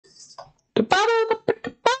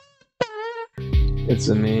It's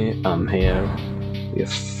me, I'm here. Your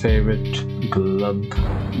favorite blub.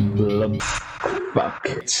 Fuck.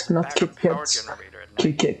 It's not Kit Kats.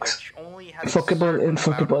 Kit Kats. Fuckable and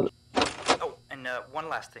fuckable. Oh, and one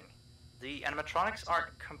last thing. The animatronics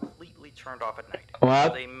aren't completely turned off at night. What?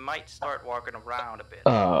 So they might start walking around a bit.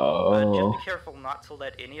 Oh. Just be careful not to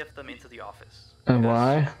let any of them into the office. And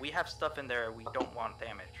why? We have stuff in there we don't want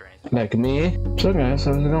damaged or anything. Like me? So guys,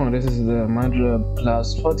 how's it going? This is the Maja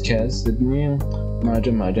Plus podcast with me,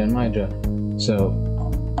 Maja, and Maja. So,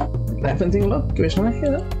 I've been thinking about Krishna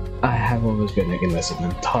here. I have always been like invested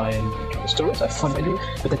in time stories. I find it,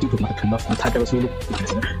 but I do put like enough time. I was really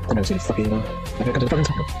fucking, like I got a fucking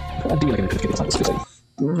time. I do like a good time.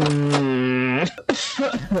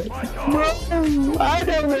 I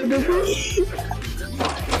don't know.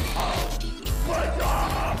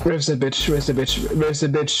 Where's the bitch? Where's the bitch? Where's the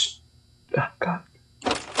bitch? Oh, God.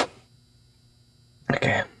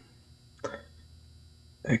 Okay.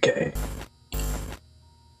 Okay.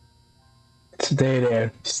 Stay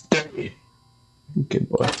there. Stay. Good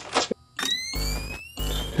boy.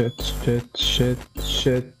 Shit.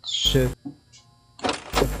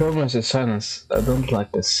 The problem is the silence. I don't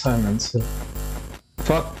like the silence.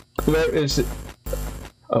 Fuck. Where is it?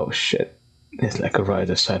 Oh shit. It's like a right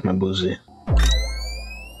inside my boozy.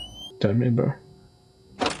 Tell me, bro.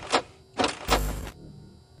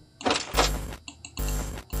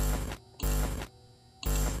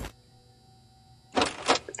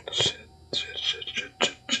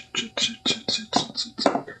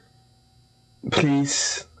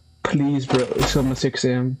 Please, bro. It's almost 6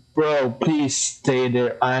 a.m. Bro, please stay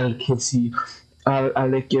there. I'll kiss you. I'll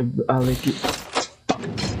lick you. I'll lick you.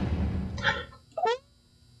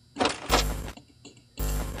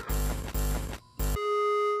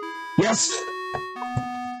 Yes!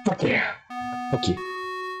 Fuck yeah. Okay.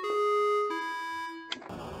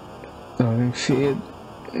 Oh,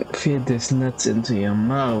 feed this nuts into your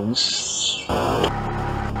mouth.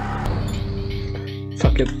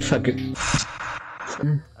 Fuck it.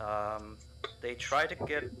 They try to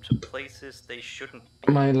get to places they shouldn't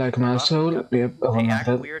be. My soul? Yep. They act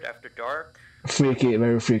weird after dark. Freaky,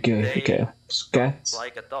 very freaky. Okay. Scat.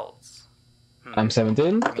 Like adults. I'm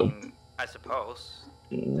 17? I mean, I suppose.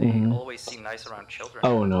 They always seem nice around children.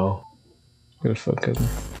 Oh no. You're fucking...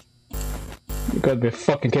 You gotta be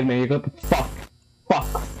fucking kidding me. You gotta be... Fuck.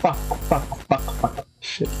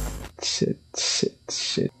 Shit.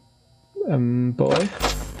 Boy.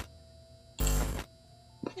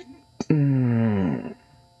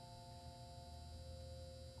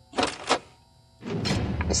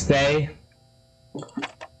 Stay.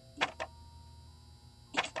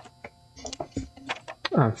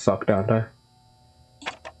 I'm fucked, aren't I?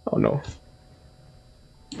 Oh no.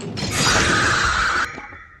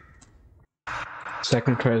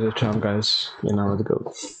 Second try the charm, guys. You know how to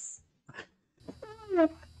go.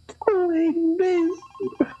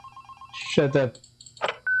 Shut up.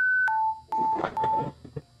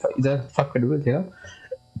 That fucking wood, yeah?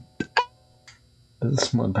 That's a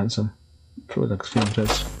small pencil. For like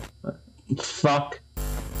fingers. Fuck.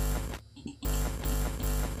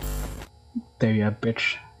 There you are,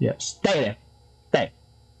 bitch. Yeah, stay there. Stay.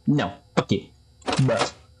 No, fuck you.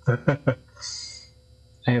 Bruh.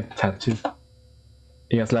 I have tattoo.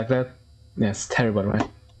 You guys like that? Yeah, it's terrible, right?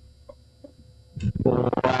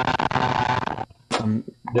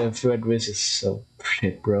 The third wish is so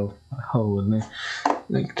shit, bro. Holy.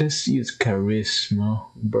 Like, just use charisma,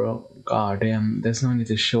 bro. God damn, there's no need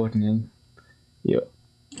to shorten it.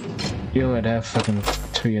 You would have fucking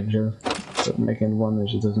 300. So making one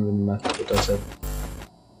wish, it doesn't really matter what I said.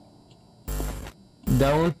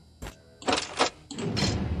 Down.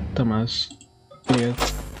 Dumbass. Yeah.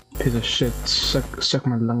 Piece of shit. Suck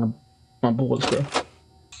my balls, bro.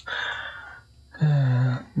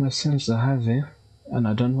 My sins are heavy, and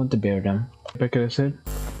I don't want to bear them. Like I said,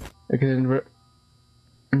 I can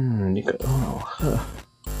you go. Oh,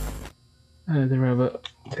 the rubber.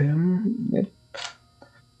 Yep.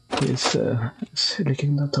 He's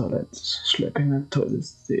licking the toilet, slapping the toilet.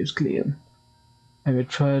 Stays clean. Have you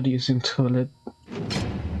tried using toilet?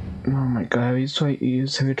 Oh my god, have you tried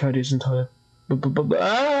using toilet?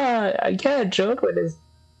 I can't joke with this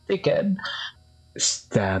dickhead.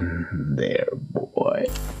 Stand there, boy.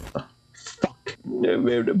 Fuck.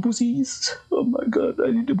 Where are the pussies? Oh my god,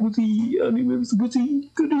 I need a pussy. Where's the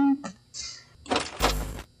pussy?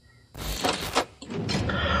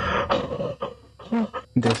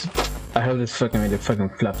 I hope this fucking video fucking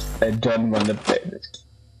flops. I don't want to play this.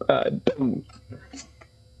 I don't.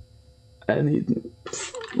 I don't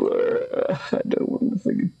want to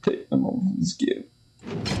fucking take them off this game.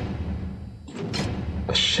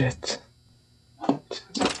 shit.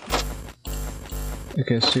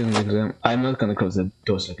 Okay, student exam. I'm not gonna close the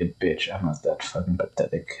doors like a bitch. I'm not that fucking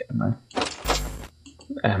pathetic, am I?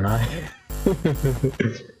 Am I?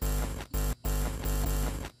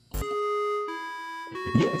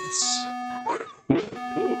 Yes!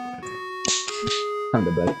 I'm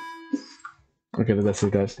the best. Okay, that's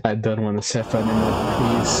it, guys. I don't want to suffer anymore,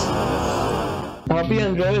 please. Hope you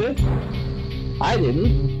enjoyed it. I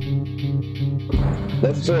didn't.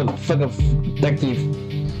 That's all. Fuck off. Thank you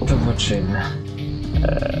for watching.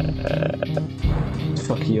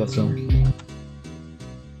 Fuck you also.